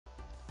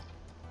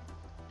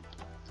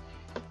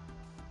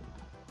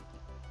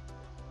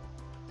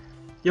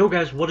Yo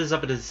guys, what is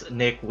up? It is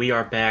Nick. We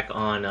are back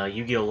on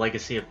Yu-Gi-Oh!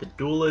 Legacy of the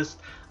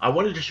Duelist. I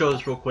wanted to show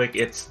this real quick.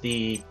 It's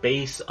the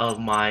base of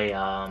my,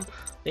 I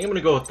think I'm going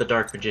to go with the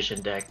Dark Magician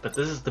deck, but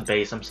this is the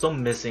base. I'm still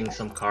missing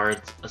some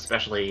cards,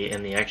 especially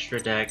in the extra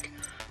deck.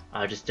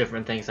 Just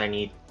different things I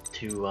need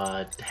to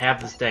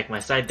have this deck. My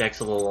side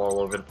deck's a little all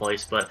over the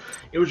place, but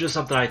it was just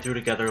something I threw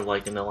together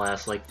like in the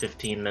last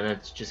 15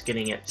 minutes, just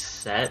getting it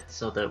set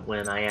so that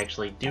when I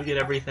actually do get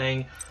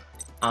everything,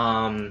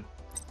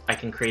 I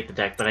can create the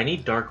deck, but I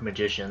need Dark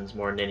Magicians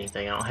more than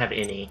anything. I don't have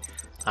any.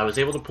 I was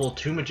able to pull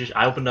 2 Magicians.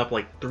 I opened up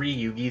like 3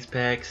 Yugi's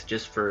packs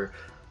just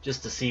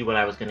to see what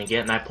I was gonna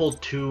get, and I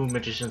pulled 2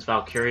 Magicians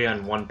Valkyria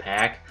in 1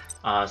 pack,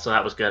 so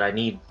that was good. I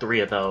need 3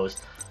 of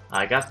those.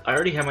 I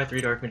already have my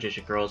 3 Dark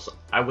Magician girls.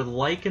 I would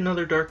like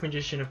another Dark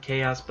Magician of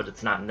Chaos, but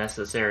it's not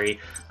necessary.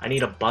 I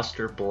need a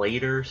Buster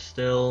Blader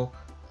still.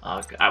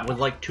 I would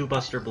like 2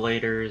 Buster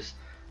Bladers,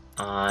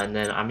 and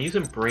then I'm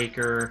using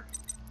Breaker.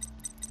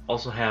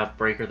 Also have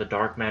Breaker the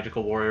Dark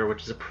Magical Warrior,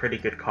 which is a pretty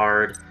good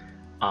card.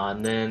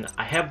 And then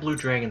I have Blue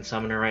Dragon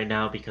Summoner right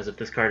now because if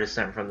this card is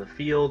sent from the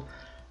field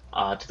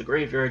to the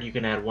graveyard, you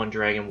can add 1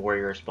 Dragon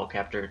Warrior or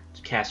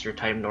Spellcaster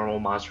type normal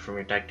monster from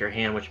your deck to your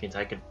hand, which means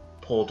I could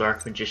pull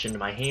Dark Magician to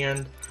my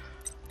hand.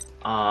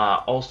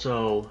 I'm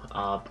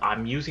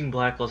using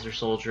Blackluster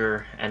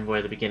Soldier, Envoy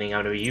at the beginning.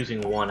 I'm going to be using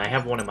 1. I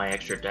have 1 in my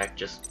extra deck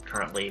just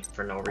currently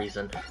for no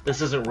reason.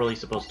 This isn't really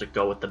supposed to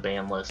go with the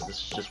ban list. This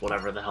is just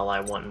whatever the hell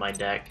I want in my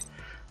deck.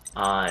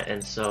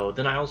 And so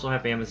then I also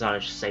have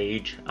Amazonish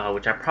Sage,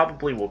 which I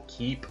probably will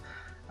keep.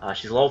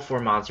 She's a level 4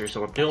 monster, so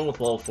we're dealing with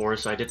level 4,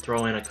 so I did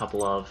throw in a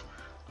couple of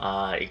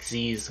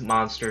Xyz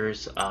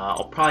monsters.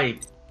 I'll probably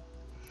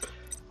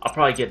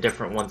get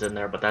different ones in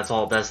there, but that's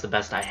the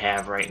best I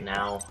have right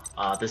now.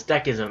 This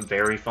deck isn't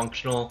very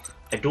functional.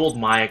 I dueled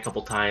Mai a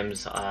couple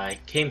times. I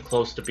came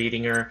close to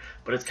beating her,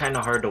 but it's kind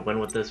of hard to win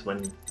with this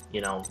when, you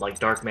know, like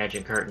Dark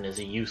Magic Curtain is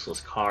a useless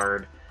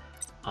card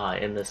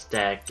in this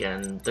deck,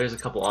 and there's a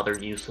couple other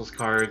useless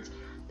cards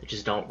that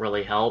just don't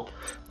really help,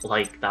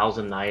 like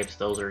Thousand Knives.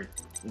 Those are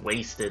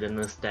wasted in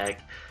this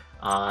deck,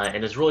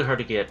 and it's really hard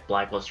to get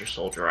Blackluster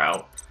Soldier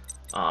out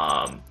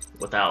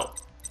without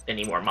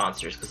any more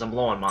monsters, because I'm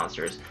low on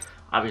monsters.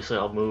 Obviously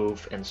I'll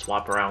move and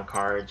swap around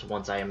cards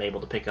once I am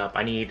able to pick up.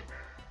 I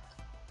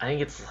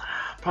think it's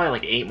probably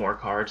like 8 more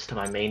cards to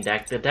my main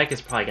deck. The deck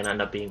is probably going to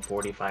end up being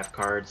 45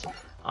 cards,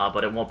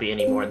 but it won't be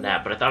any more than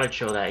that. But I thought I'd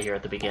show that here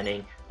at the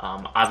beginning.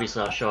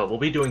 Obviously, I'll show it. We'll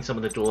be doing some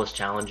of the Duelist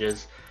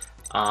challenges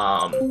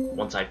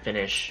once I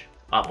finish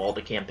up all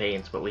the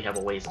campaigns, but we have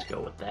a ways to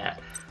go with that.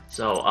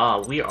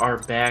 So we are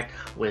back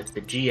with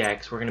the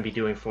GX we're going to be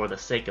doing For the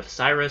Sake of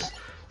Cyrus.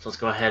 So let's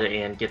go ahead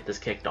and get this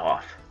kicked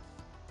off.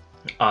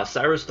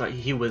 Cyrus thought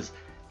he was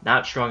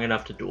not strong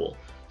enough to duel,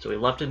 so he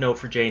left a note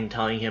for Jaden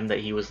telling him that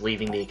he was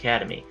leaving the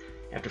academy.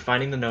 After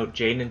finding the note,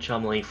 Jaden and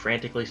Chumley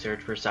frantically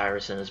searched for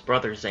Cyrus and his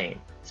brother Zane.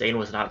 Zane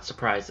was not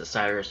surprised that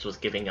Cyrus was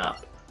giving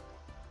up.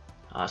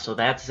 So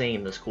that's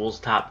Zane, the school's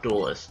top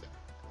duelist.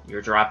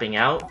 You're dropping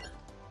out?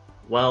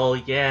 Well,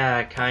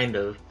 yeah, kind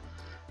of.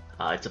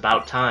 It's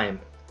about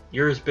time.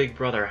 You're his big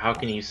brother, how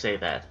can you say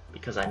that?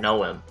 Because I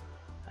know him.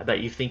 I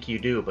bet you think you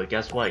do, but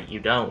guess what? You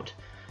don't.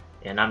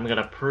 And I'm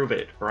gonna prove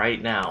it right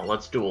now.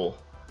 Let's duel.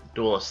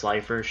 Duel a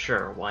Slifer?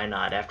 Sure, why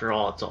not? After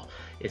all,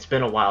 it's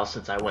been a while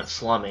since I went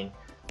slumming.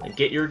 Then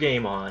get your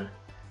game on.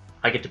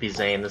 I get to be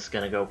Zane, this is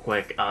gonna go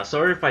quick.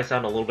 Sorry if I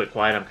sound a little bit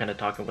quiet, I'm kinda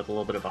talking with a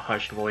little bit of a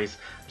hushed voice.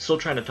 I'm still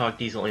trying to talk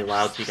decently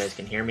loud so you guys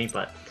can hear me,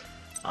 but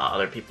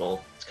other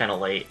people, it's kinda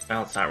late.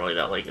 Well, it's not really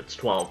that late, it's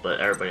 12, but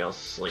everybody else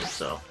is asleep,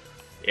 so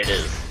it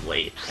is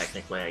late,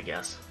 technically, I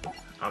guess.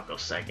 I'll go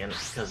second,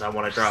 because I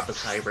want to drop a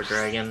Cyber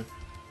Dragon.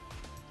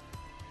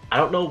 I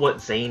don't know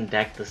what Zane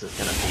deck this is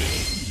gonna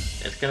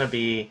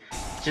be.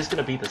 It's just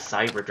gonna be the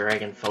Cyber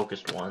Dragon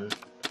focused one.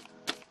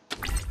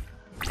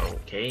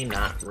 Okay,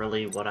 not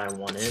really what I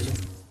wanted.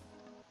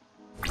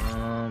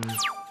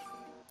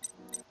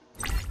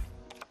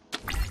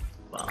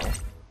 Well,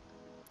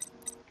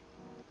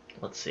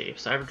 let's see. If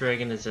Cyber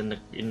Dragon is in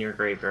your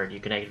graveyard,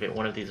 you can activate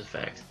one of these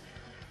effects.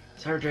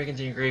 Cyber Dragon's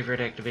in your graveyard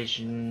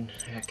activation.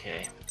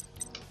 Okay.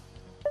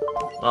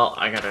 Well,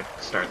 I gotta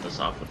start this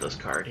off with this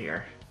card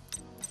here.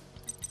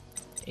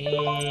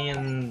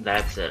 And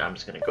that's it. I'm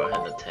just gonna go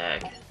ahead and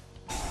attack.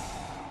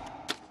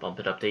 Bump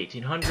it up to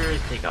 1800,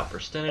 take out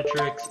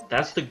Perstenetrix.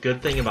 That's the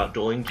good thing about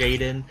dueling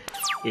Jaden,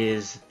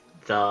 is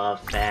the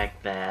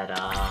fact that,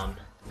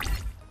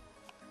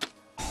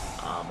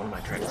 what am I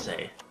trying to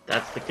say?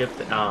 That's the good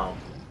thing. Oh,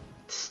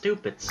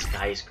 stupid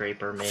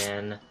Skyscraper,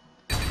 man.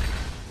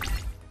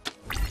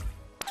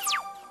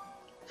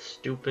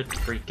 Stupid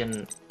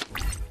freaking...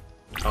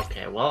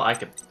 Okay, well, I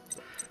could...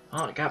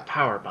 Oh, I got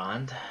Power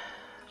Bond.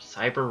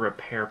 Cyber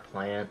Repair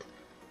Plant.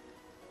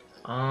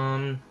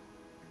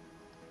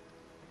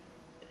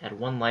 Add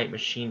 1 light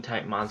machine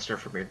type monster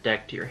from your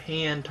deck to your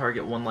hand.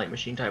 Target 1 light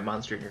machine type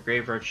monster in your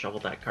graveyard. Shovel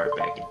that card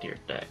back into your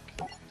deck.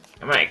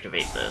 I'm gonna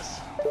activate this.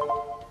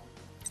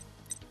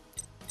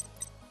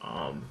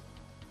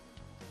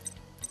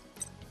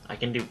 I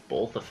can do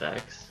both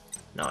effects.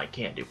 No, I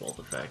can't do both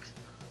effects.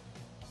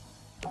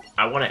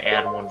 I want to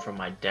add one from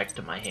my deck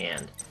to my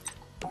hand.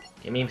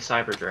 Give me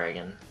Cyber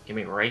Dragon. Give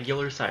me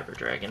regular Cyber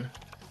Dragon.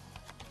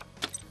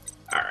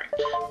 Alright.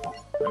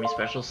 Let me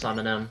special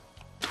summon him.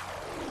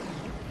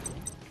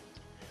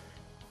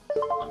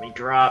 Let me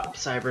drop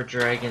Cyber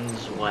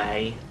Dragon's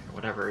way. Or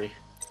whatever.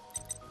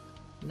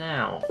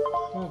 Now,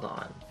 hold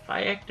on. If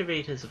I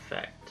activate his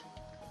effect,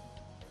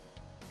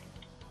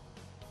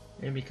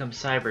 it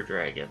becomes Cyber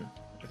Dragon.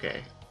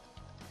 Okay.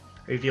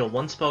 Reveal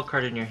one spell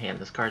card in your hand.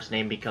 This card's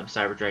name becomes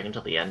Cyber Dragon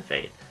until the end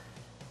phase.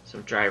 So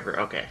driver,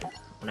 okay. I'm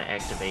gonna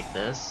activate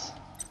this.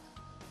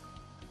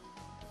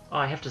 Oh,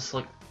 I have to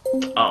select...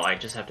 Oh, I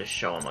just have to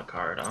show him a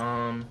card.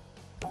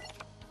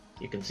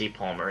 You can see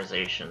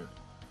Polymerization.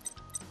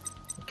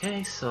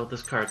 Okay, so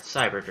this card's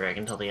Cyber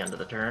Dragon until the end of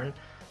the turn.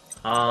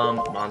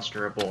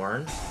 Monster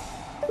Reborn.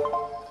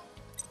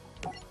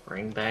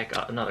 Bring back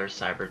another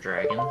Cyber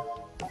Dragon.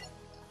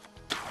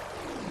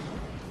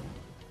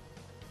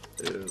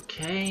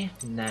 Okay,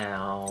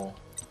 now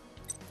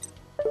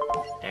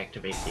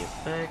activate the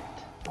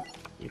effect.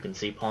 You can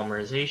see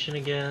Polymerization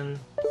again.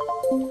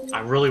 I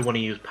really want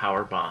to use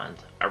Power Bond.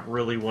 I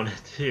really want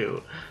to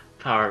do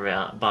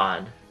Power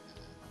Bond.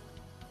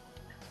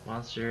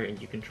 Monster, and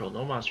you control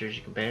no monsters.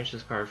 You can banish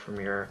this card from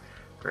your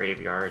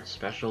graveyard.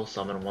 Special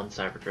summon one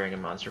Cyber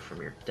Dragon monster from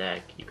your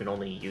deck. You can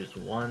only use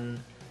one.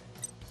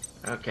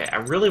 Okay, I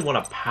really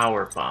want to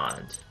Power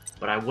Bond,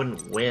 but I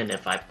wouldn't win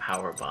if I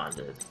Power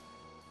Bonded.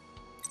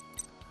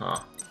 Huh.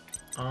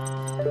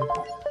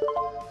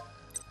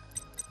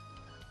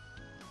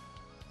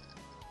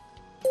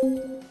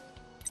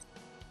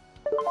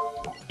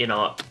 You know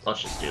what?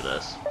 Let's just do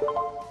this.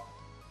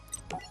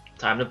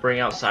 Time to bring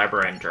out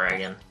Cyber End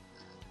Dragon.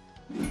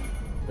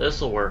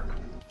 This'll work.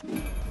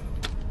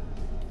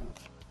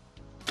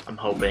 I'm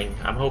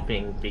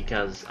hoping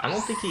because I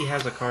don't think he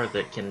has a card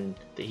that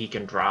he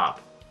can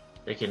drop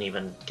that can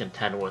even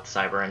contend with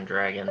Cyber End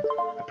Dragon.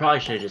 I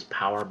probably should have just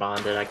Power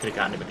Bonded. I could have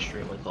gotten him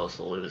extremely close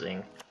to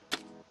losing.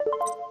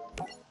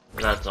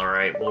 But that's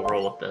alright, we'll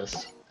roll with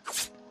this.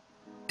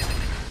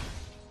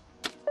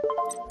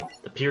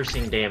 The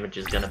piercing damage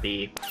is gonna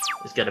be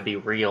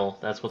real.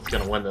 That's what's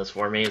gonna win this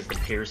for me, is the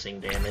piercing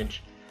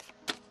damage.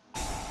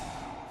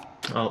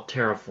 Oh,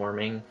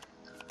 terraforming.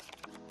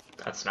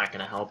 That's not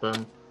gonna help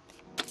him.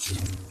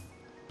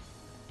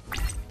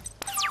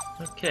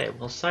 Okay,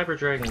 well Cyber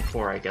Dragon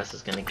 4 I guess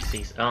is gonna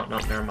cease. Oh no,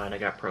 never mind, I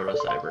got Proto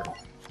Cyber.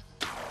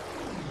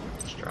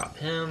 Let's drop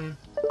him.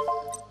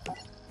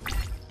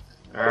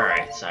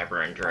 Alright,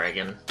 Cyber and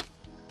Dragon.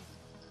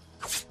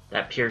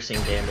 That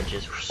piercing damage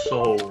is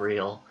so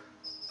real.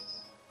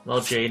 Well,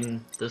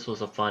 Jaden, this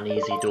was a fun,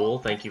 easy duel.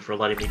 Thank you for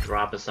letting me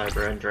drop a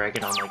Cyber End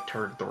Dragon on like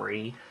turn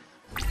 3.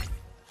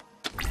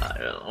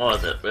 What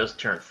was it? It was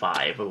turn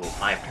 5. Ooh,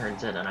 5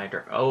 turns in and I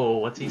oh,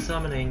 what's he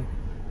summoning?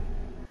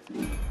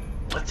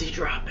 What's he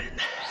dropping?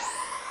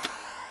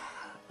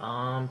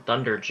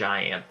 Thunder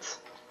Giant.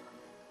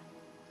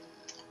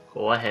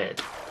 Go ahead.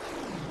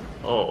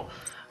 Oh,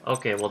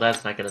 okay, well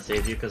that's not gonna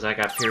save you because I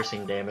got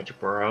piercing damage,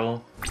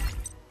 bro.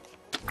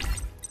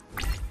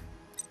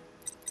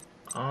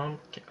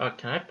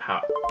 Can I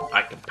power?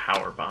 I can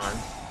Power Bond.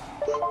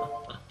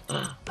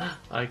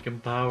 I can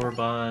Power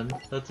Bond.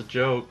 That's a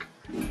joke.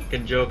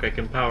 I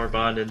can Power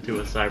Bond into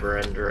a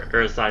Cyber Ender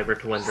or a Cyber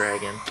Twin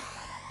Dragon.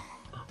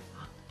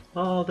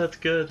 Oh, that's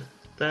good.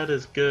 That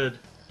is good.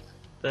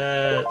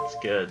 That's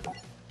good.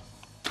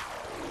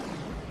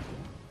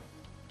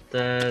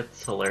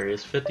 That's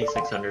hilarious.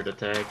 5600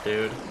 attack,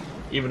 dude.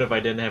 Even if I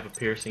didn't have a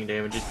piercing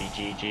damage, it'd be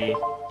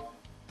GG.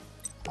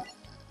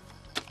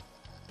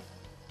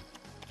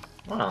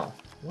 Wow,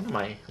 what am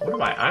I,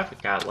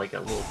 I've got like a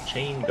little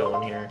chain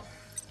going here.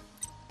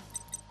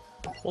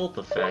 Bolt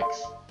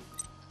effects.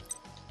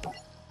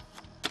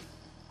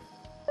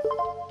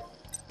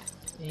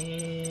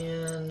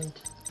 And...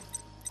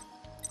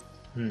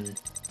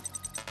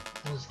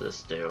 what does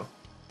this do?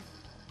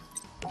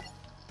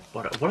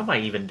 What am I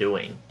even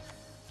doing?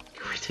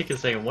 Can we take a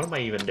second, what am I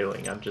even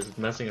doing? I'm just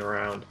messing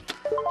around.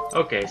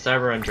 Okay,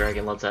 Cyber End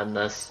Dragon, let's end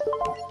this.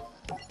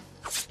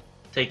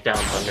 Take down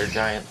Thunder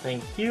Giant,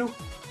 thank you.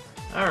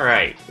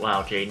 Alright,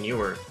 wow, Jaden, you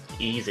were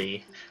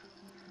easy.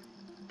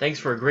 Thanks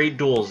for a great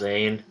duel,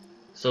 Zane.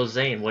 So,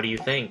 Zane, what do you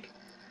think?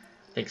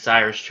 I think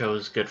Cyrus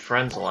chose good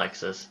friends,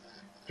 Alexis.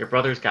 Your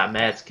brother's got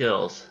mad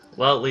skills.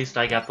 Well, at least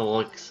I got the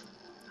looks.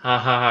 Ha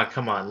ha ha,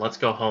 come on, let's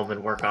go home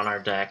and work on our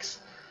decks.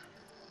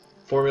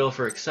 Formula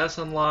for Excess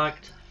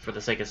unlocked, for the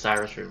sake of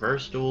Cyrus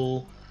Reverse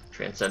Duel,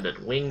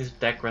 Transcendent Wings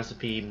deck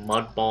recipe,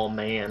 Mudball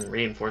Man,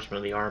 Reinforcement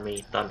of the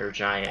Army, Thunder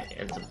Giant,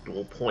 and some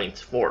duel points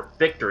for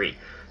victory.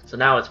 So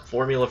now it's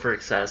Formula for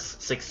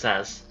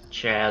Success,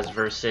 Chaz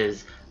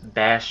versus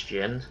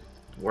Bastion,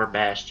 or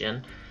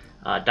Bastion.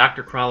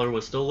 Dr. Crawler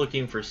was still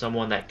looking for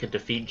someone that could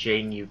defeat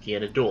Jaden Yuki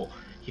in a duel.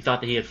 He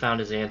thought that he had found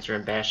his answer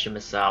in Bastion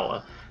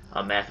Misawa,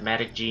 a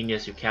mathematic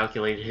genius who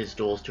calculated his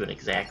duels to an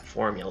exact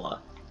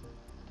formula.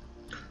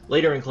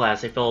 Later in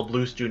class, a fellow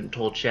blue student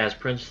told Chaz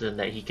Princeton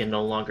that he can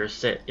no longer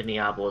sit in the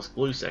Obelisk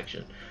Blue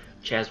section.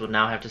 Chaz would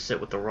now have to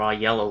sit with the raw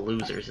yellow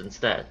losers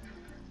instead.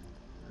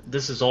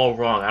 This is all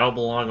wrong. I don't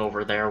belong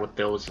over there with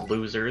those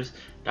losers.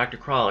 Dr.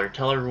 Crawler,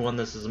 tell everyone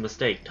this is a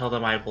mistake. Tell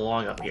them I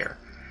belong up here.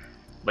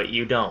 But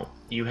you don't.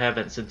 You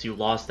haven't since you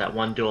lost that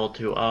one duel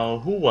to, oh,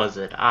 who was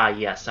it? Ah,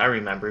 yes, I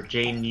remember,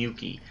 Jane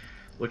Yuki.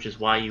 Which is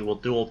why you will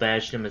duel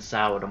bash him and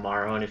Sao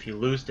tomorrow, and if you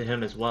lose to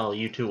him as well,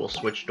 you two will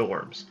switch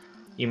dorms.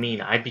 You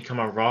mean I'd become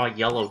a raw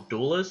yellow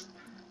duelist?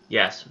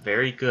 Yes,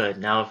 very good.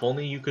 Now if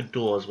only you could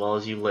duel as well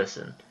as you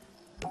listen.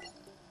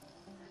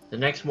 The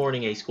next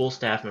morning, a school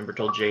staff member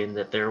told Jane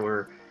that there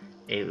were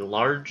a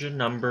large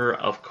number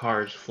of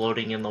cars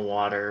floating in the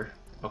water.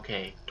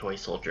 Okay, toy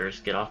soldiers,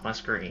 get off my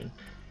screen.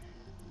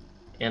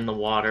 In the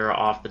water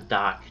off the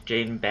dock.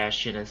 Jane,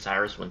 Bastion, and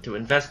Cyrus went to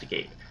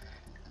investigate.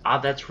 Ah,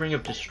 that's Ring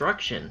of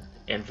Destruction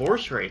and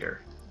Force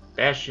Raider.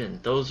 Bastion,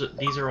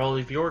 these are all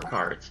of your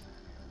cards.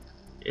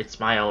 It's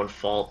my own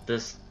fault.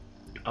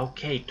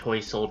 Okay, toy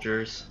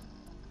soldiers.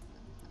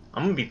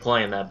 I'm gonna be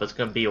playing that, but it's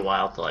gonna be a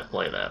while till I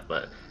play that,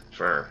 but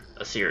for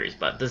a series.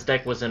 But this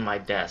deck was in my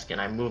desk, and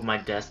I moved my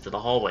desk to the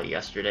hallway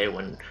yesterday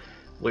when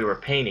we were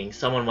painting.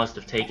 Someone must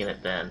have taken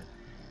it then.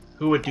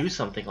 Who would do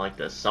something like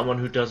this? Someone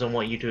who doesn't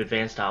want you to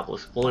advance to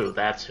Obelisk Blue,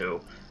 that's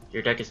who.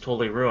 Your deck is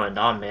totally ruined.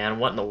 Aw, man,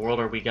 what in the world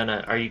are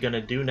you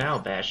gonna do now,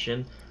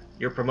 Bastion?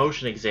 Your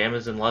promotion exam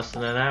is in less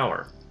than an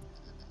hour.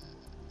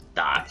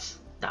 Dots. ...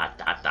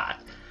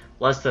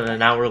 Less than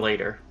an hour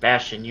later.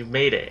 Bastion, you've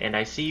made it, and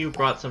I see you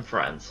brought some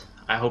friends.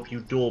 I hope you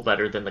duel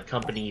better than the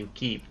company you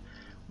keep.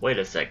 Wait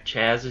a sec,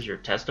 Chaz is your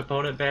test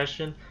opponent,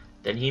 Bastion?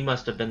 Then he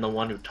must have been the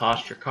one who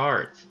tossed your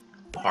cards.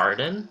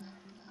 Pardon?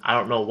 I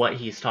don't know what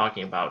he's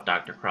talking about,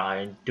 Dr. Cry,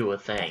 and do a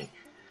thing.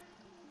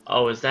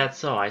 Oh, is that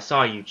so? I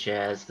saw you,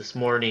 Chaz. This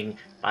morning,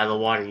 by the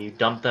water, you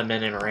dumped them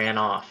in and ran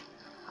off.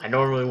 I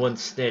normally wouldn't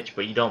snitch,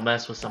 but you don't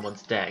mess with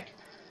someone's deck.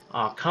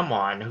 Aw, oh, come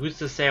on. Who's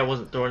to say I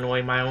wasn't throwing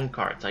away my own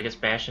cards? I guess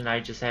Bastion and I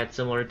just had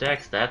similar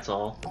decks, that's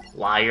all.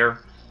 Liar.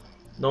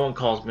 No one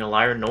calls me a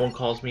liar, no one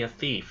calls me a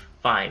thief.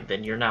 Fine,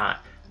 then you're not.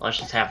 Let's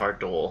just have our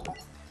duel.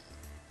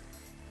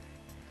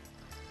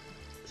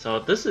 So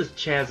this is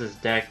Chaz's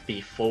deck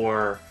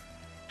before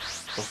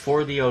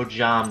the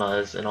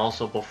Ojamas and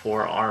also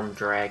before Armed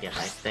Dragon,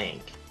 I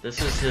think.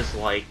 This is his,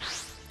 like,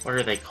 what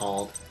are they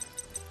called?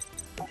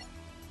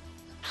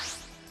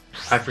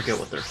 I forget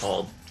what they're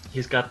called.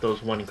 He's got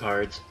those one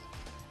cards.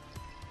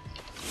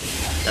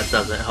 That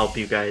doesn't help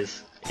you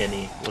guys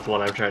any with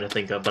what I'm trying to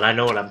think of, but I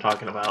know what I'm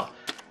talking about.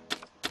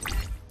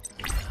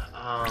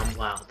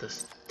 Wow,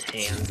 this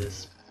hand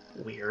is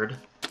weird.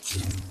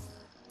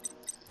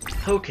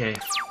 Okay,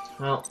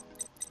 well,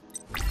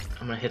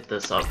 I'm gonna hit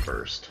this up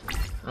first.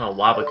 Oh,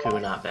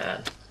 Wabaku, not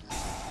bad.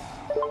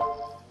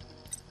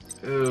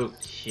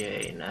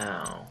 Okay,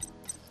 now.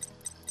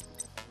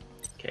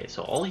 Okay,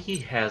 so all he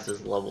has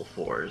is level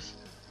 4s.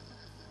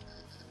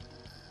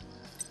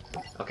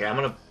 Okay, I'm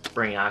gonna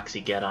bring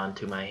Oxygeddon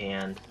to my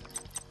hand.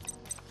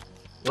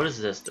 What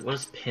is this? What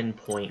does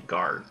Pinpoint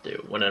Guard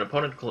do? When an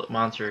opponent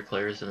monster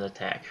declares an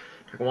attack,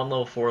 target one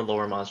level 4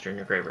 lower monster in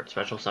your graveyard.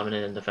 Special summon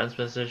it in defense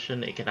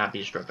position. It cannot be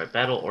destroyed by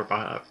battle or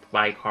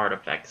by card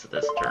effects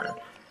this turn.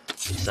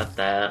 Set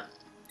that.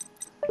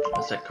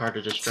 Set card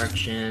to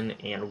destruction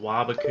and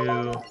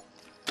Wabaku.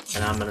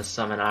 And I'm gonna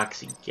summon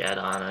Oxygeddon,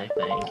 I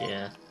think,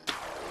 yeah.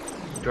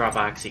 Drop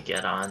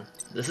Oxygeddon.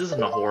 This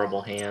isn't a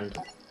horrible hand.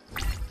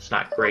 It's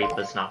not great, but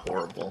it's not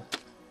horrible.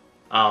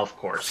 Oh, of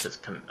course,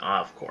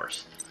 of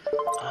course.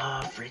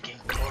 Oh,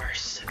 freaking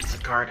course. It's a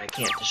card I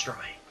can't destroy.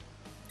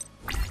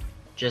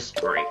 Just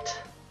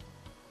great.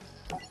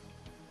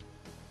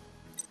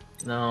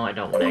 No, I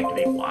don't want to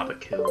activate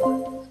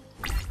Wabaku.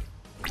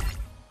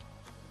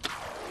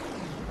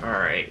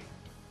 Alright.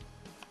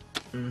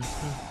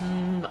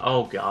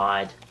 Oh,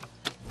 God.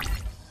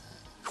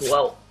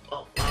 Well,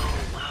 well.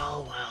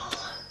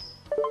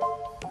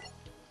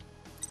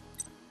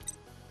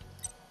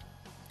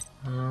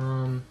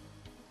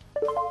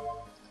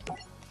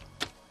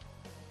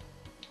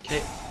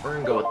 Okay, we're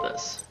gonna go with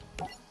this.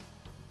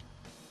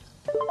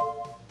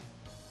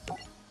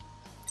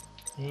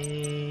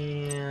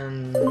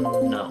 And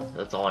no,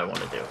 that's all I want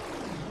to do.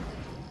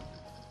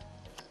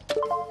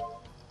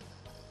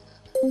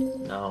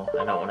 No,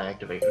 I don't want to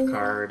activate a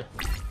card.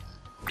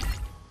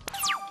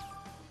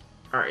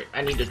 Alright,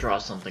 I need to draw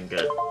something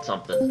good.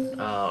 Something.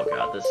 Oh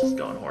god, this is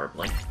going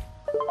horribly.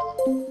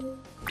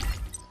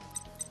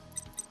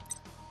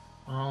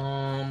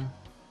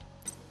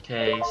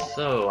 Okay,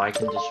 so I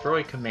can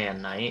destroy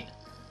Command Knight.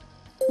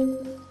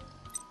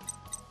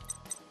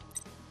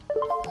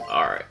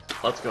 Alright,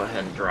 let's go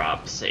ahead and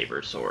drop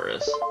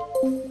Sabersaurus.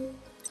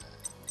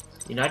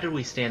 United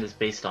We Stand is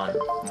based on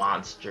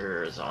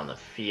monsters on the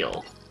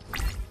field.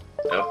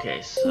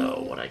 Okay,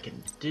 so what I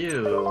can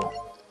do is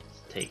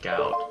take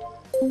out...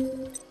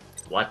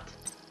 What?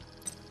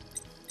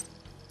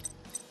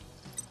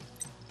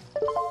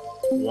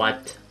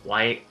 What?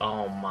 Why?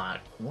 Oh my...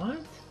 What?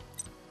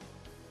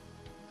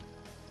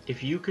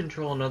 If you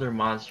control another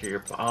monster,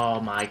 you're... Oh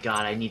my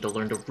god, I need to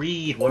learn to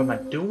read! What am I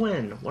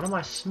doing? What am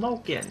I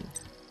smoking?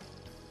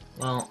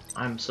 Well,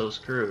 I'm so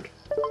screwed.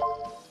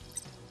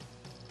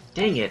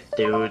 Dang it,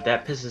 dude.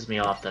 That pisses me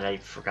off that I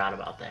forgot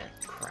about that.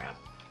 Crap.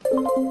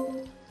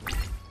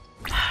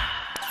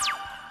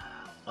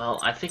 Well,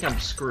 I think I'm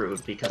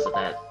screwed because of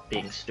that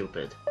being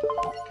stupid.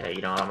 Okay,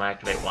 you know what? I'm gonna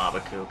activate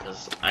Wabaku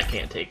because I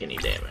can't take any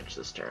damage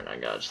this turn. I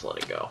gotta just let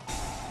it go.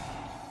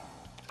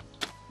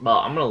 Well,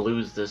 I'm gonna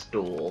lose this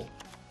duel.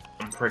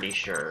 I'm pretty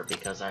sure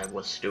because I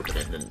was stupid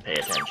and didn't pay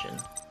attention.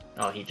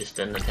 Oh, he just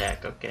didn't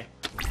attack. Okay.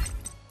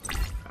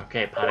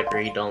 Okay, Pot of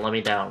Greed, don't let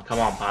me down. Come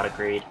on, Pot of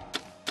Greed.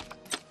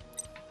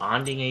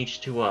 Bonding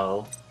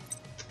H2O.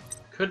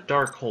 Could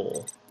Dark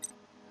Hole.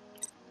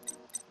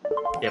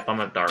 Yep, I'm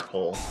a Dark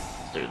Hole.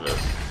 Let's do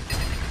this.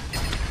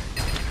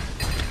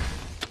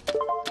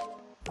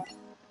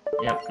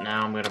 Yep,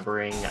 now I'm gonna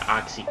bring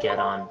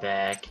Oxygeddon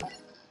back.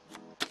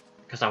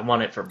 Because I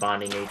want it for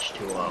bonding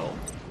H2O.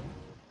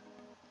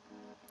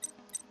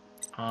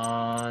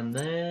 And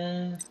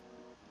then...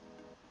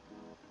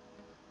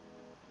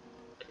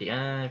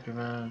 yeah, okay,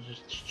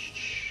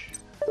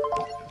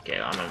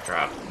 I'm gonna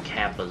drop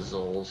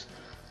Capazoles.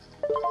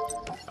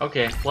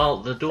 Okay, well,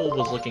 the duel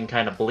was looking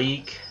kind of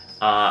bleak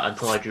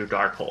until I drew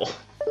Dark Hole.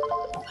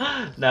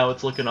 Now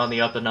it's looking on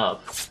the up and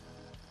up.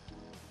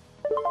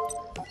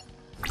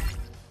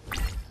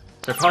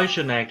 So I probably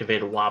shouldn't have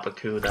activated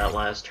Wabaku that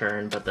last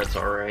turn, but that's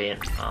alright.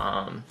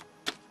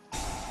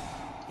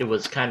 It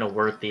was kind of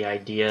worth the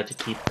idea to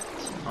keep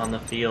it on the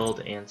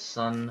field, and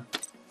son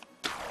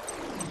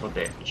of a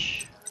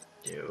bitch.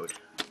 Dude.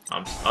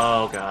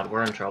 Oh god,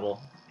 we're in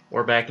trouble.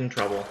 We're back in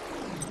trouble.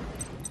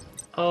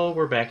 Oh,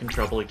 we're back in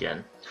trouble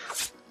again.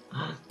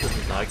 This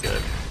is not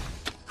good.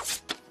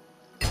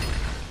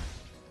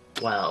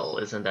 Well,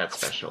 isn't that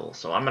special?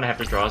 So I'm gonna have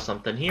to draw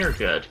something here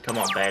good. Come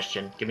on,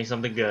 Bastion. Give me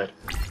something good.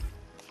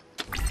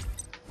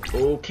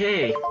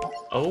 Okay.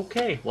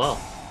 Okay, well,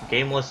 the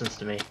game listens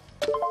to me.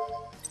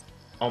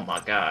 Oh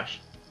my gosh.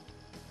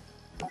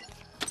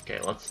 Okay,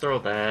 let's throw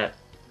that.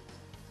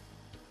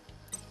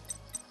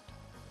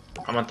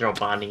 I'm gonna throw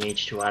Bonding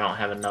H2. I don't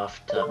have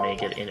enough to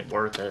make it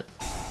worth it.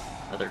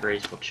 Another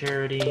Graceful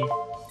Charity.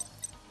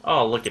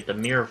 Oh, look at the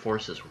Mirror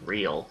Force is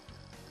real.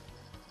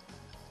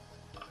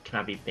 Can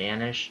I be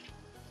banished?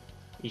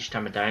 Each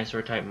time a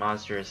dinosaur-type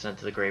monster is sent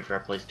to the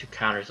graveyard, place 2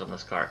 counters on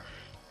this card.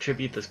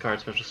 Tribute this card,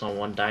 special summon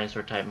 1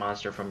 dinosaur-type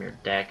monster from your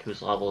deck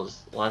whose level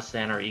is less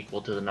than or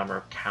equal to the number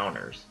of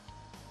counters.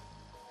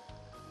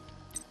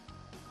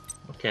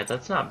 Okay,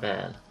 that's not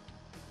bad.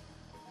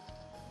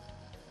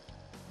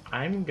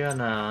 I'm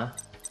gonna...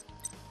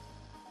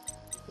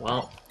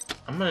 well,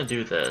 I'm gonna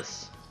do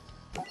this.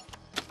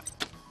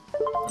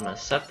 I'm gonna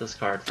set this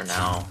card for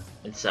now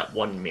and set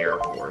 1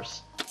 Mirror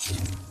Force.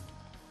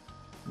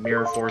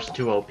 Mirror Force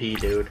 2 OP,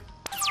 dude.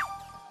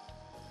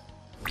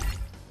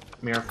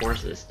 Mirror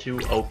Force is too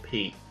OP.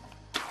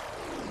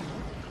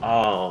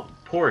 Oh,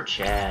 poor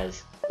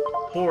Chaz.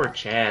 Poor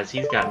Chaz.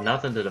 He's got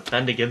nothing to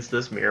defend against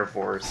this Mirror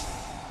Force.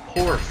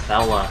 Poor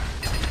fella.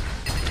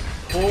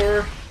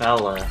 Poor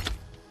fella.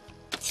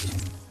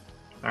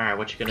 Alright,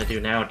 what you gonna do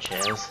now,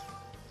 Chaz?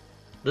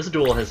 This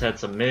duel has had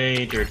some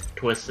major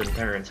twists and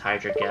turns.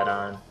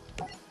 Hydrogeddon.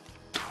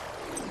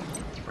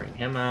 Let's bring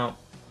him out.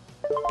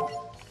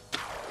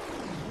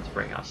 Let's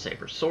bring out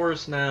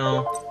Sabersaurus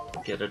now.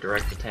 Get a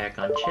direct attack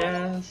on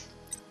Chaz.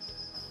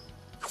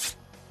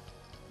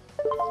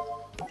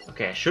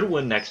 Okay, I should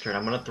win next turn.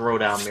 I'm gonna throw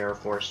down Mirror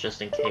Force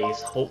just in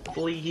case.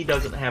 Hopefully he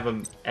doesn't have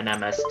an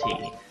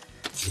MST.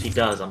 If he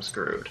does, I'm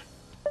screwed.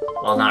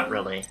 Well, not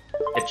really.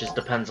 It just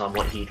depends on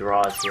what he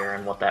draws here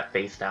and what that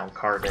face down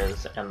card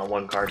is and the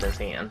 1 card in his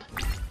hand.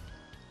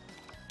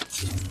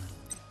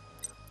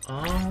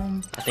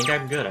 I think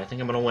I'm good. I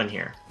think I'm gonna win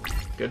here.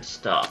 Good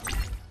stuff.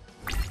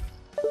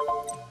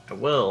 I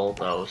will,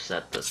 though,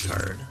 set this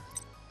card.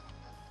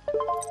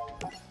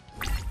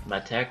 I'm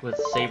gonna attack with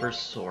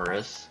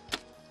Sabersaurus.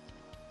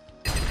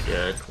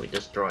 Good, we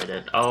destroyed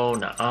it. Oh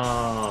no,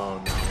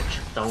 oh no,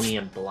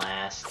 Chthonian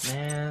Blast,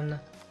 man.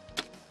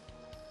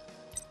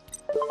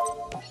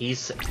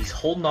 He's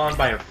holding on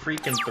by a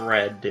freaking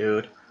thread,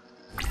 dude.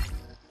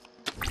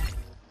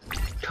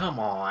 Come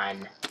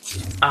on.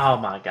 Oh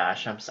my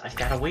gosh, I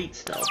gotta wait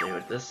still,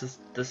 dude. This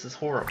is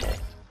horrible.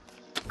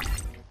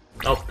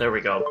 Oh, there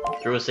we go.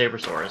 Drew a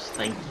Sabersaurus.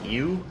 Thank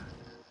you.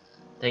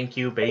 Thank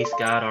you, Base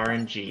God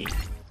RNG.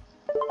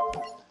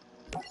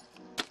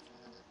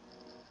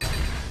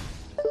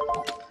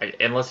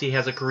 Unless he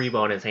has a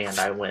Karibo in his hand,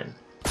 I win.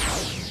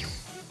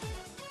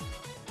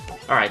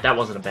 Alright, that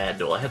wasn't a bad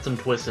duel. I had some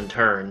twists and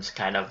turns,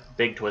 kind of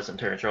big twists and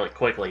turns really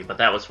quickly, but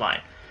that was fine.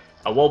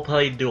 A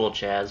well-played duel,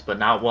 Chaz, but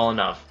not well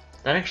enough.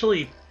 That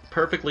actually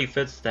perfectly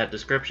fits that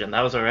description.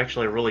 That was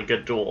actually a really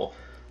good duel.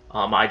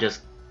 I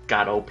just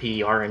got OP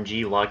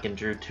RNG luck and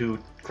drew 2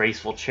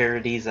 Graceful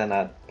Charities and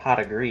a Pot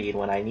of Greed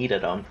when I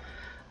needed them.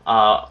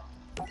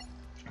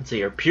 Let's see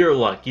here. Pure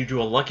luck. You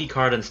drew a lucky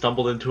card and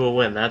stumbled into a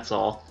win, that's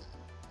all.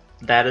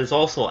 That is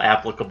also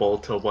applicable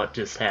to what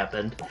just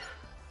happened.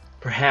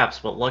 Perhaps,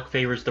 but luck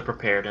favors the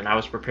prepared, and I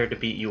was prepared to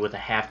beat you with a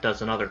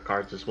half-dozen other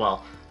cards as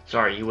well.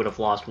 Sorry, you would have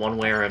lost one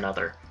way or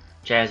another.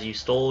 Chaz, you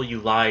stole,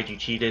 you lied, you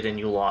cheated, and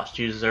you lost.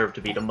 You deserve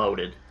to be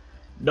demoted.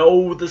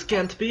 No, this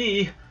can't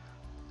be!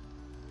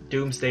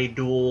 Doomsday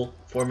Duel,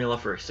 Formula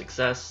for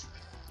Success,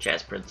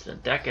 Chaz Princeton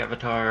Deck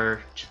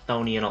Avatar,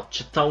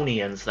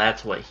 Chthonians,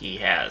 that's what he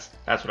has.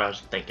 That's what I was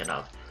thinking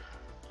of.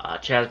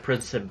 Chaz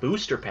Princeton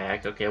Booster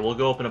Pack, okay, we'll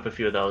go open up a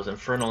few of those.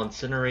 Infernal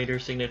Incinerator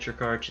Signature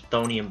Card,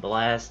 Chthonian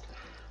Blast,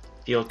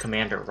 Field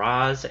Commander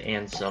Raz,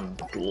 and some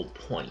dual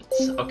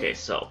points. Okay,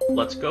 so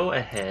let's go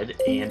ahead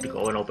and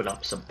open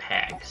up some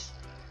packs.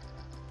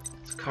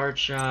 It's Card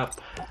Shop,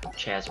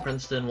 Chaz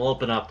Princeton, we'll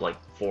open up like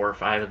 4 or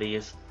 5 of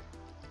these.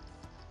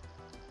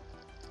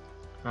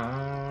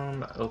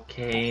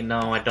 Okay,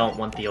 no, I don't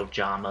want the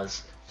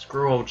Ojamas.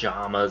 Screw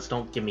Ojamas,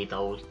 don't give me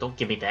those, don't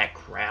give me that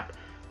crap.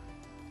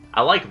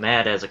 I like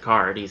Matt as a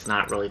card, he's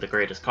not really the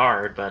greatest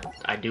card, but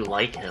I do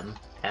like him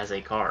as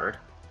a card.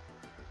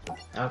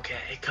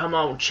 Okay, come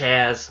on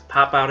Chaz,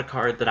 pop out a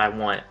card that I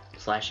want,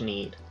 /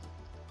 need.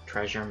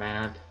 Treasure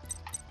Mad.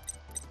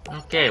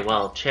 Okay,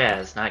 well,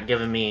 Chaz, not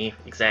giving me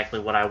exactly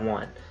what I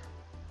want.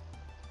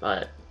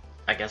 But,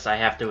 I guess I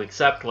have to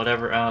accept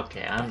whatever.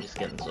 Okay, I'm just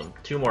getting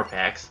 2 more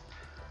packs.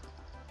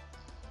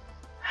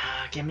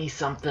 Give me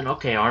something.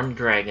 Okay, Armed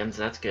Dragons,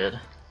 that's good.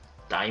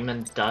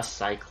 Diamond Dust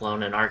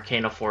Cyclone and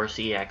Arcana Force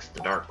EX,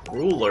 the Dark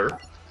Ruler.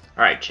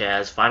 Alright,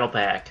 Chaz, final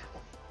pack.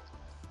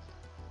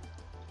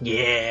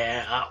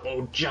 Yeah,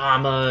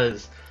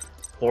 Ojamas!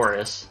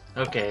 Horus.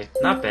 Okay,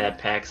 not bad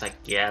packs, I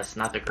guess.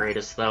 Not the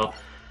greatest, though.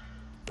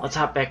 Let's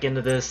hop back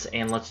into this,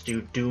 and let's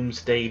do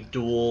Doomsday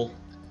Duel.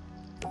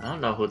 I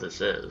don't know who this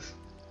is.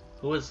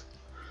 Who is...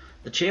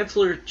 The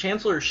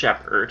Chancellor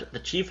Shepard, the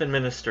Chief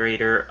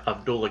Administrator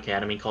of Duel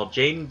Academy, called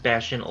Jaden,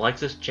 Bastion,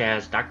 Alexis,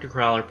 Chaz, Dr.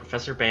 Crowler,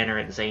 Professor Banner,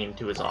 and Zane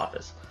to his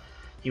office.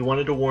 He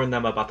wanted to warn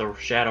them about the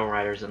Shadow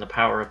Riders and the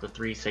power of the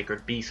 3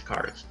 Sacred Beast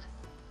cards.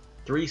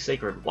 3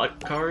 Sacred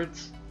what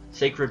cards?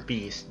 Sacred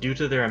Beasts. Due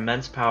to their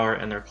immense power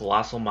and their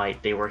colossal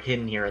might, they were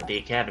hidden here at the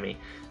Academy.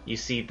 You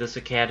see, this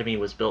Academy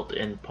was built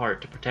in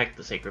part to protect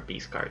the Sacred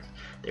Beast cards.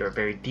 They were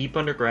buried deep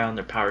underground,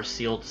 their power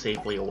sealed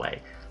safely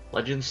away.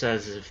 Legend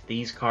says if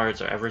these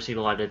cards ever see the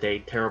light of day,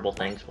 terrible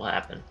things will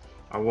happen.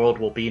 Our world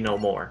will be no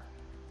more.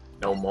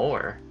 No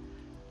more?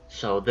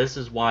 So this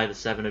is why the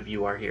 7 of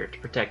you are here, to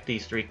protect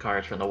these 3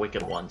 cards from the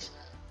Wicked Ones.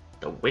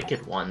 The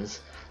Wicked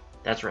Ones?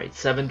 That's right,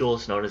 7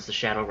 duelists known as the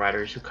Shadow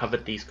Riders who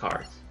covet these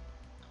cards.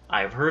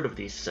 I have heard of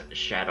these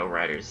Shadow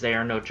Riders. They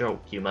are no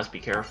joke. You must be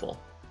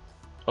careful.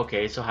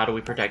 Okay, so how do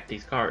we protect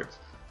these cards?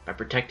 By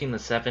protecting the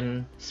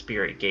 7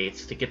 Spirit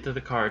Gates. To get to the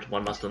cards,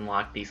 one must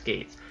unlock these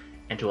gates.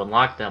 And to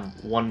unlock them,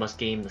 one must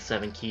gain the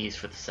 7 keys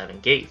for the 7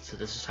 gates. So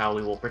this is how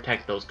we will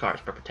protect those cards,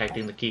 by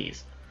protecting the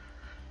keys.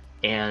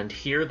 And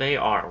here they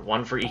are,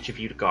 1 for each of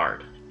you to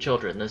guard.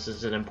 Children, this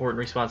is an important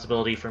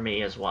responsibility for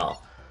me as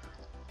well.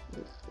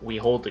 We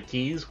hold the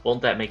keys,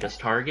 won't that make us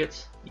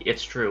targets?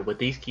 It's true, with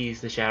these keys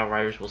the Shadow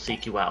Riders will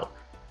seek you out.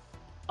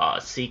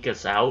 Seek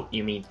us out?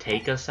 You mean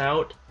take us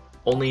out?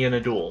 Only in a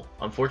duel.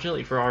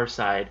 Unfortunately for our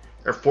side,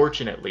 or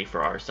fortunately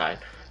for our side,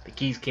 the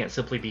keys can't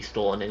simply be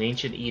stolen. An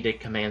ancient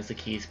edict commands the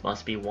keys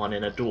must be won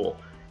in a duel.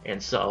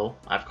 And so,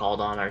 I've called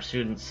on our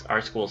students,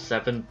 our school's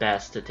 7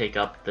 best, to take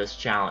up this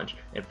challenge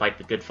and fight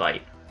the good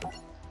fight.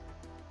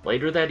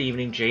 Later that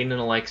evening, Jaden and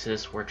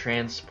Alexis were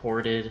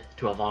transported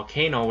to a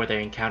volcano where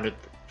they encountered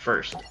the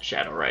first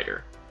Shadow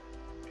Rider.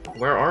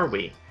 Where are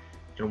we?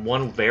 In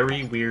one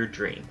very weird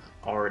dream.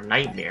 Or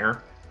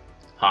nightmare.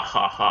 Ha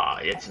ha ha,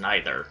 it's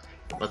neither.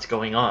 What's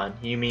going on?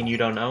 You mean you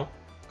don't know?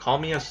 Call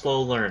me a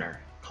slow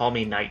learner. Call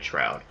me Night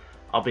Shroud.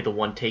 I'll be the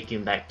one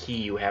taking that key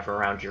you have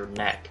around your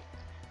neck.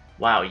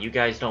 Wow, you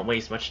guys don't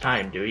waste much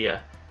time, do ya?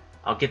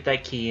 I'll get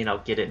that key and I'll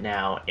get it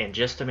now, and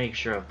just to make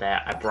sure of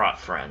that, I brought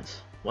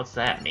friends. What's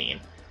that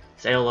mean?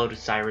 Say hello to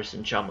Cyrus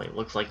and Chumley.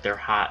 Looks like they're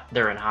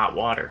in hot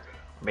water.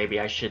 Or maybe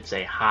I should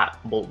say hot,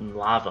 molten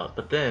lava.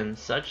 But then,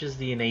 such is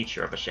the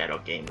nature of a shadow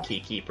game,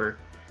 Keykeeper.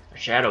 A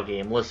shadow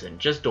game, listen,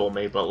 just duel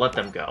me, but let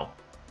them go.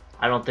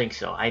 I don't think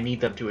so. I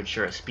need them to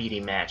ensure a speedy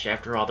match.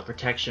 After all, the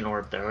protection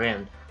orb they're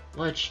in,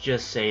 let's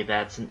just say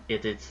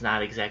it's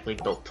not exactly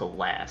built to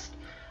last.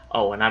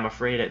 Oh, and I'm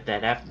afraid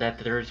that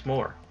there's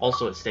more.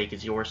 Also at stake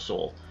is your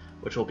soul,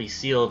 which will be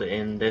sealed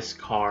in this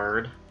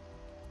card.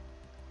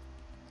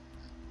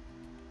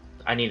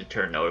 I need to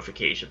turn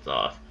notifications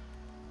off,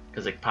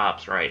 because it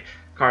pops, right?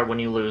 Card when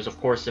you lose.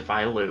 Of course, if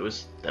I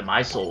lose, then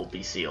my soul will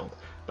be sealed.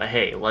 But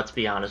hey, let's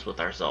be honest with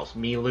ourselves.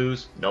 Me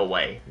lose? No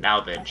way.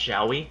 Now then,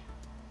 shall we?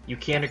 You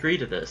can't agree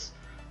to this.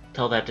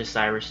 Tell that to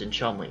Cyrus and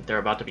Chumley. They're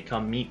about to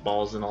become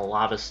meatballs in a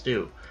lava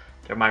stew.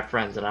 They're my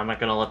friends, and I'm not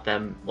gonna let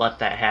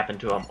that happen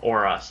to them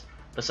or us.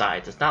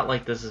 Besides, it's not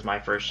like this is my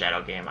first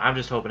shadow game. I'm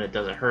just hoping it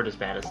doesn't hurt as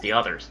bad as the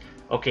others.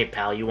 Okay,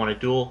 pal, you want a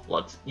duel?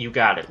 You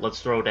got it.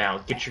 Let's throw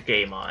down. Get your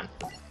game on.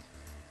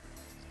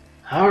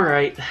 All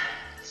right.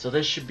 So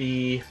this should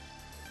be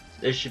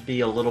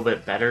a little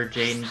bit better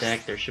Jaden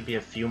deck. There should be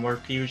a few more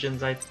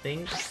fusions, I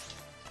think.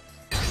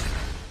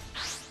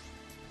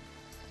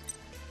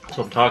 That's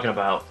what I'm talking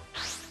about.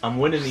 I'm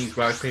winning these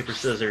rock, paper,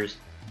 scissors.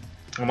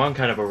 I'm on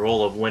kind of a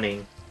roll of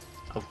winning.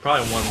 I've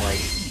probably won like,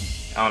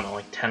 I don't know,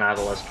 like 10 out of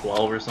the last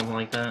 12 or something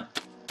like that.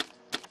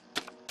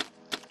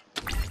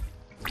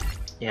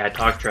 Yeah, I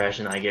talk trash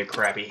and I get a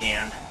crappy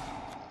hand.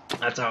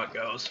 That's how it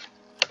goes.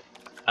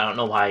 I don't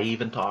know why I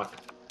even talk.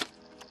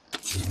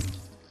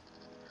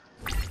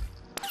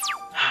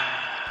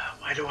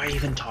 Why do I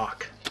even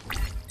talk?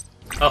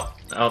 Oh,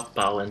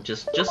 and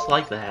just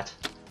like that.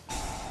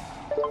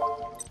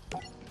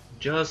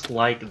 Just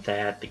like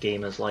that, the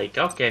game is like,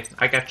 okay,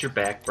 I got your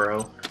back,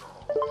 bro.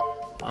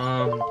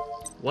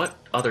 What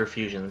other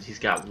fusions? He's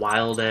got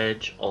Wild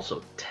Edge,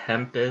 also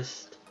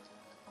Tempest.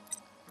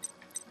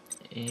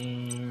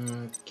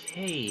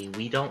 Okay,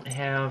 we don't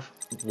have...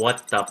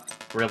 What the...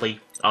 Really?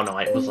 Oh no,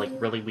 it was like,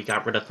 really? We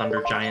got rid of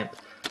Thunder Giant?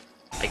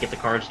 I get the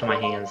cards to my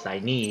hands that I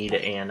need,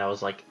 and I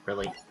was like,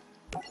 really?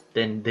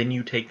 Then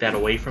you take that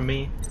away from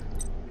me?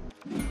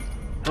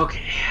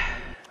 Okay.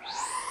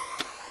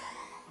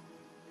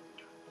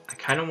 I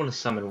kind of want to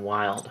summon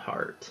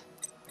Wildheart.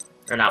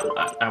 Or not,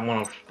 I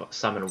want to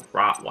summon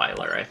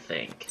Rottweiler, I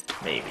think.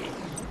 Maybe.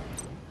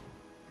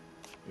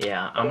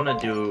 Yeah, I'm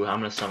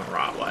gonna summon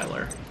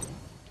Rottweiler.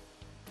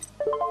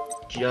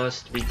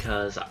 Just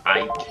because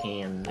I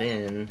can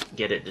then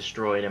get it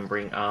destroyed and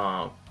bring...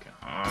 Oh,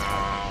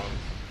 God.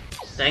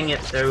 Dang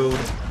it, dude.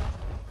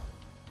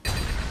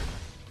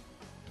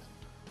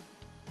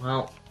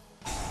 Well,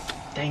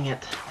 dang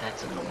it.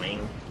 That's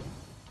annoying.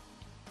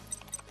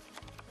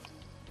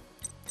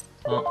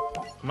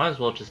 Well, might as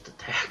well just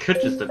attack.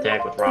 Could just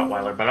attack with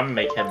Rottweiler, but I'm gonna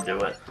make him do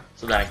it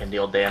so that I can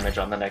deal damage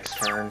on the next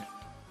turn.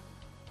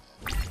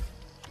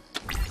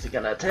 Is he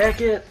gonna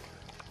attack it?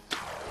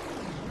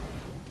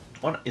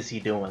 What is he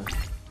doing?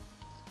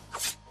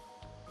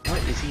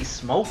 What is he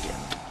smoking?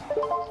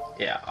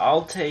 Yeah,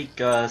 I'll take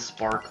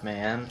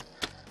Sparkman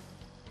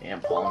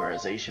and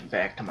Polymerization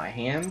back to my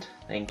hand.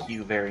 Thank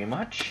you very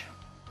much.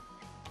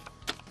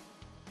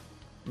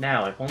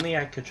 Now, if only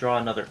I could draw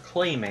another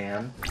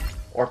Clayman,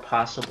 or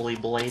possibly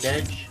Blade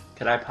Edge.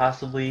 Could I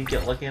possibly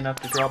get lucky enough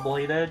to draw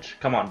Blade Edge?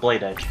 Come on,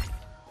 Blade Edge.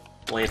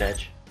 Blade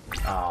Edge.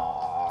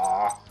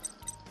 Aww.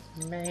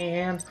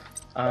 Man.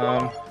 I'm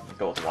gonna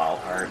go with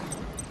Wildheart.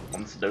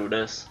 Let's do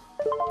this.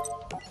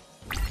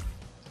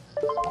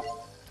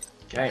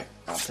 Okay,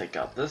 I'll take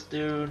out this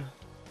dude.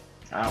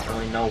 I don't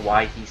really know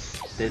why he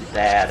did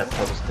that,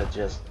 opposed to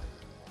just...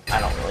 I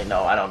don't really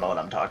know. I don't know what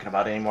I'm talking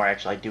about anymore.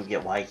 Actually, I do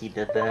get why he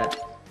did that.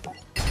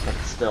 But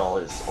still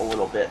is a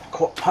little bit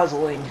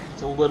puzzling.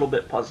 It's a little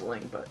bit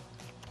puzzling, but...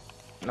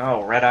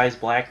 No, Red Eyes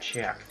Black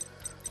Chick.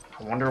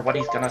 I wonder what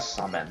he's gonna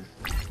summon.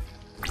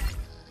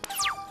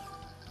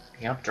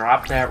 Yep,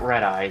 drop that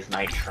Red Eyes,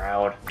 Night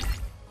Shroud.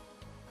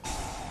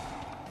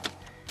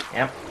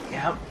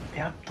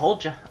 Yep,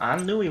 told ya. I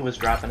knew he was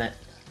dropping it.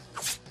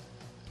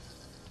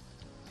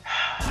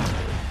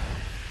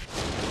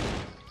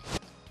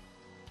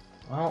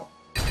 Well...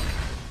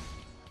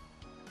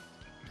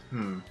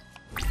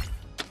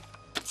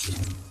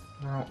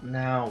 Well,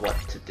 now what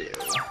to do?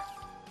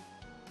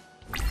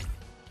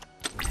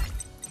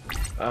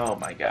 Oh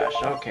my gosh,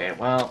 okay,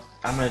 well,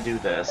 I'm gonna do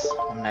this.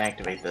 I'm gonna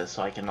activate this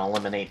so I can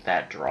eliminate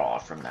that draw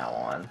from now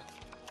on.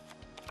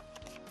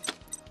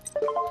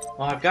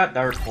 Well, I've got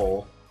Dark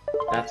Hole.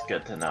 That's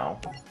good to know.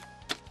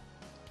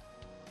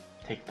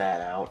 Take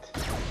that out.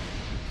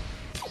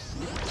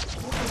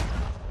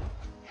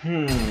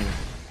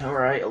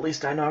 Alright, at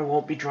least I know I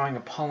won't be drawing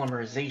a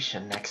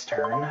Polymerization next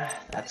turn.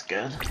 That's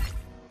good.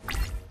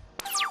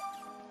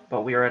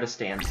 But we are at a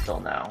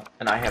standstill now,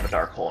 and I have a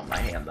Dark Hole in my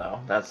hand,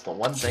 though. That's the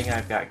one thing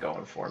I've got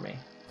going for me.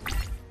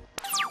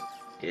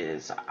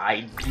 Is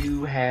I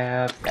do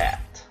have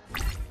that.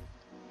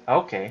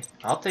 Okay,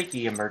 I'll take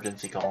the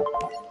emergency call.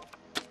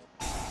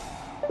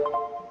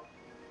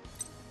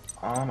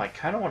 I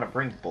kind of want to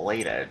bring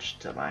Blade Edge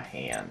to my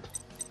hand.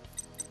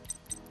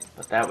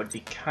 But that would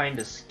be kind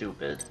of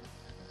stupid.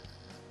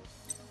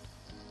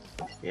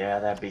 Yeah,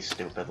 that'd be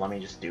stupid. Let me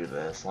just do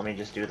this. Let me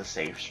just do the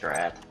safe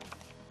strat.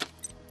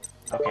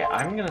 Okay,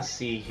 I'm gonna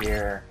see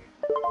here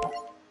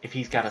if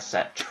he's got a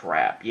set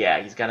trap.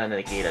 Yeah, he's got a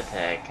negate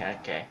attack.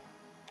 Okay.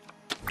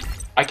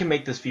 I can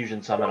make this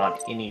fusion summon on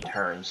any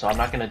turn, so I'm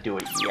not gonna do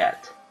it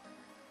yet.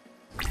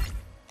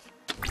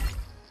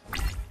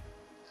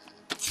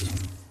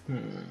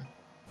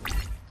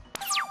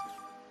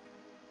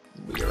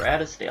 We are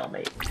at a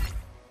stalemate.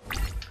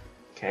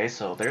 Okay,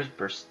 so there's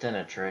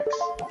Burstinatrix.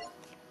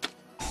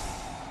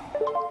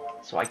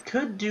 So I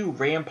could do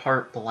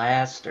Rampart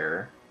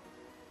Blaster.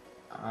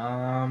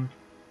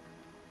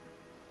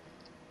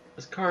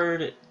 This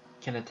card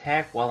can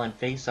attack while in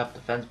face-up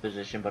defense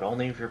position, but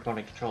only if your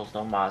opponent controls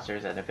no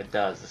monsters, and if it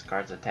does, this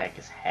card's attack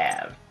is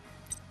halved.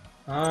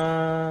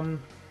 I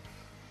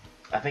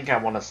think I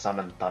want to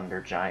summon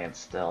Thunder Giant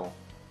still.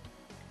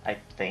 I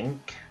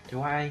think.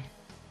 Do I?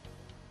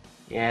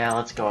 Yeah,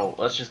 let's go.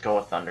 Let's just go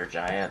with Thunder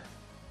Giant.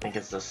 I think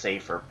it's the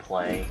safer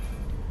play.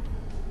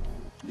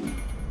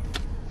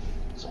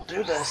 So we'll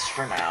do this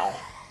for now.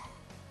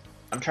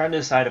 I'm trying to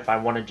decide if I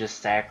want to just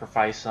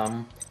sacrifice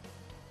him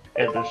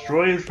and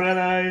destroy his Red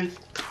Eyes,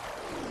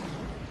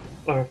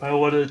 or if I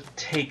want to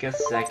take a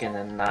second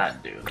and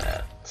not do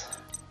that.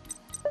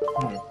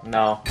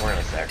 No, we're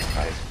gonna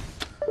sacrifice.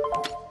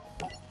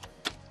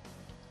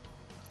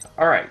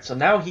 Alright, so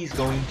now he's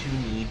going to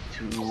need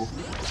to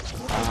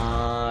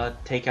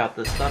take out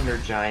this Thunder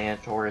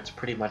Giant, or it's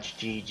pretty much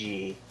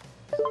GG.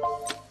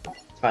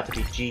 It's about to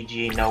be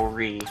GG, no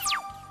re.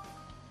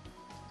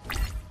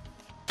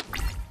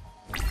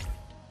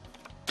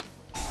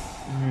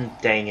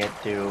 Dang it,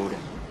 dude.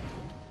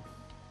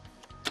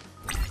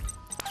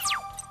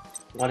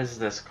 What is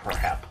this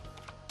crap?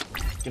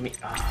 Give me...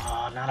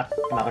 Oh, not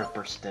another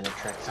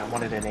Burstinatrix. I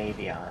wanted an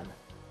Avian.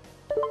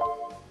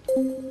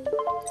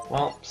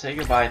 Well, say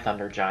goodbye,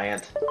 Thunder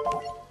Giant.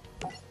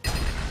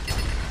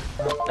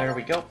 Well, there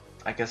we go.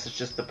 I guess it's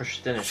just the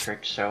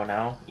Burstinatrix show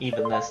now.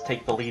 Even this,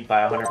 take the lead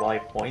by 100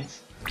 life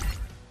points.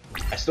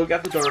 I still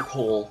got the Dark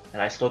Hole,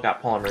 and I still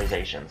got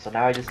Polymerization. So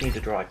now I just need to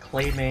draw a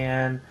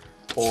Clayman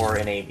or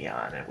an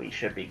Avian, and we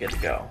should be good to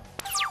go.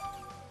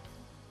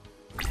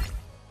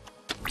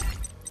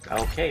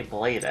 Okay,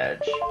 Blade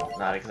Edge.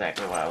 Not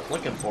exactly what I was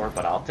looking for,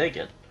 but I'll take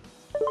it.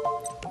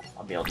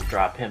 I'll be able to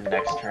drop him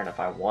next turn if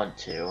I want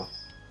to.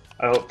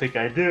 I don't think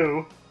I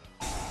do.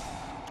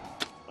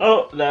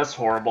 Oh, that's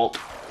horrible.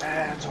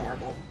 That's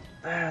horrible.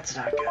 That's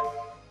not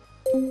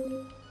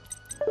good.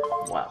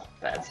 Well,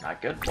 that's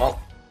not good.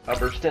 Well, a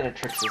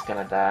Burstinatrix is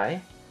gonna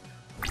die.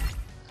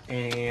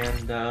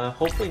 And,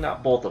 hopefully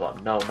not both of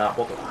them. No, not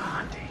both of them.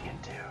 Ah, dang it,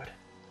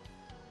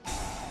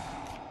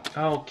 dude.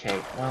 Okay,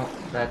 well,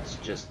 that's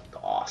just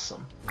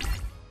awesome.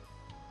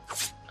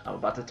 I'm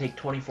about to take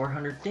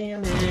 2,400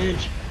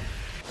 damage.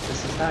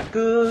 This is not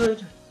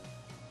good.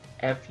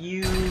 F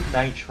you,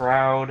 Night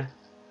Shroud.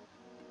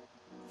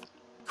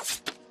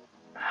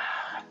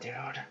 Ah,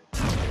 dude.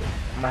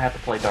 I'm gonna have to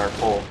play Dark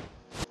Hole.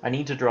 I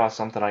need to draw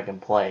something I can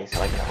play so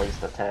I can at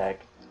least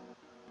attack.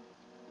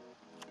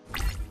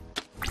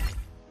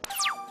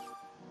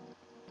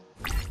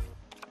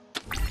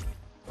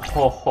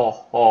 Ho ho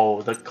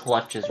ho, the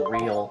clutch is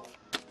real.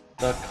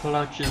 The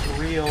clutch is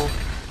real.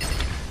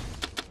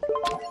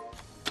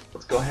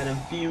 Let's go ahead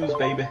and fuse,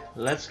 baby.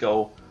 Let's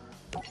go.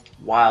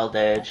 Wild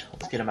Edge.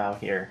 Let's get him out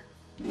here.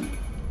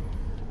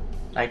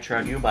 Night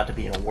Shroud, you about to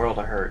be in a world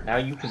of hurt. Now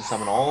you can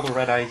summon all the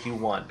red eyes you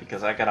want,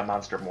 because I got a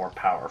monster more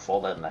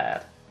powerful than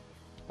that.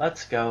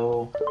 Let's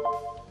go.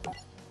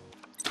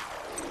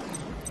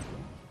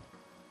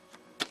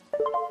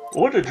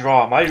 What a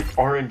draw. My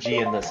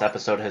RNG in this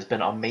episode has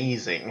been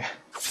amazing.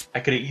 I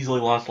could have easily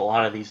lost a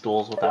lot of these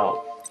duels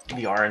without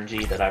the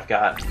RNG that I've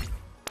got.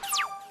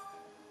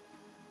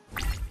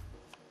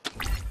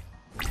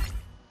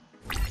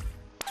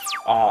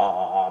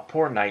 Aw,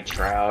 poor Night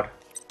Shroud.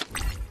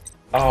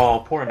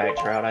 Oh, poor Night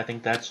Shroud. I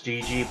think that's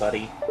GG,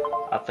 buddy.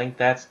 I think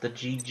that's the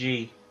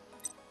GG.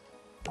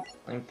 I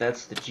think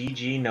that's the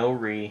GG, no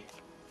re.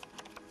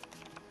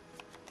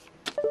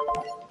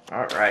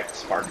 Alright,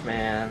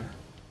 Sparkman.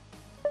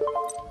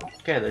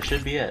 Okay, that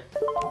should be it.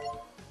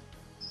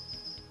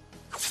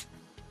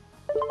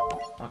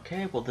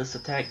 Okay, will this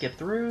attack get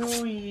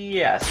through?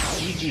 Yes,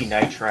 GG,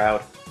 Night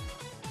Shroud.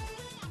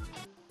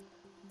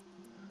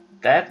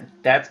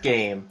 That's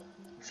game.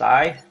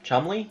 Sai,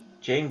 Chumley,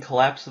 Jaden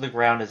collapsed to the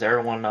ground as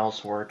everyone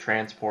else were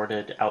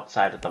transported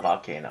outside of the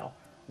volcano.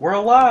 We're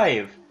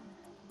alive!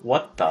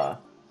 What the?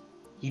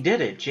 He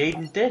did it.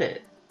 Jaden did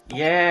it.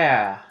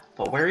 Yeah.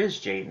 But where is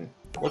Jaden?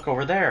 Look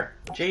over there.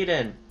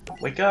 Jaden,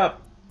 wake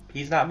up.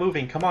 He's not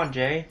moving. Come on,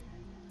 Jay.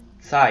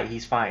 Sai,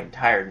 he's fine.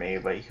 Tired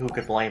maybe, but who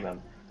could blame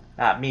him?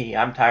 Not me.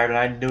 I'm tired and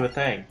I didn't do a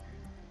thing.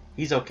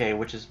 He's okay,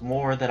 which is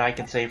more than I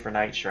can say for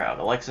Night Shroud.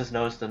 Alexis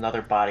noticed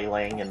another body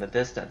laying in the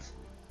distance.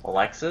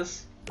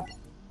 Alexis?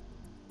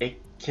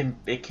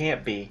 It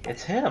can't be.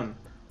 It's him.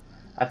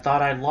 I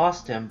thought I'd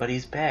lost him, but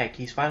he's back.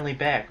 He's finally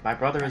back. My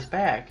brother is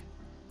back.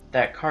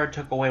 That card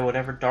took away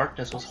whatever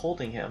darkness was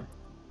holding him.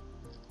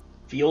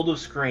 Field of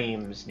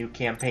Screams. New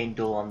campaign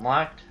duel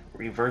unlocked.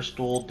 Reverse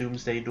duel,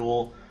 Doomsday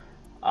duel.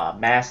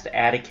 Masked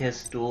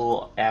Atticus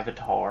duel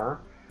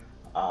avatar.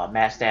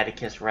 Masked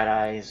Atticus Red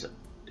Eyes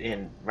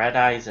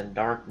and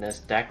Darkness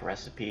deck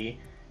recipe.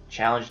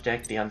 Challenge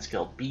deck The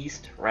Unskilled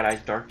Beast, Red Eyes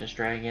Darkness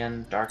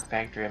Dragon, Dark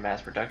Factory and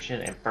Mass Production,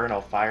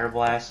 Inferno Fire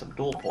Blast, some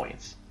duel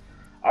points.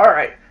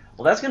 Alright,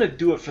 well that's gonna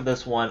do it for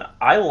this one.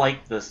 I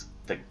like the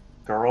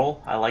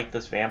girl. I like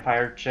this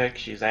vampire chick.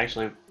 She's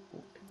actually,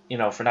 you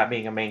know, for not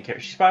being a main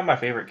character, she's probably my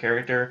favorite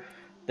character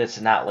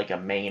that's not like a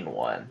main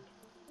one.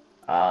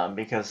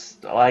 Because,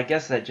 well, I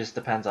guess that just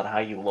depends on how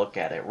you look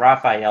at it.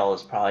 Raphael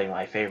is probably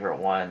my favorite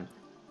one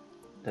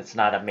that's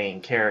not a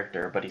main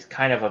character, but he's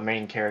kind of a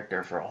main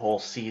character for a whole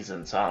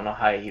season, so I don't know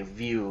how you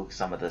view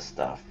some of this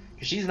stuff.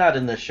 Because she's not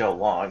in this show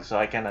long,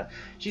 so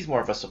she's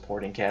more of a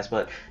supporting cast.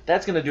 But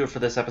that's going to do it for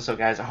this episode,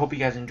 guys. I hope you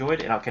guys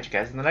enjoyed, and I'll catch you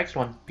guys in the next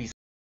one. Peace.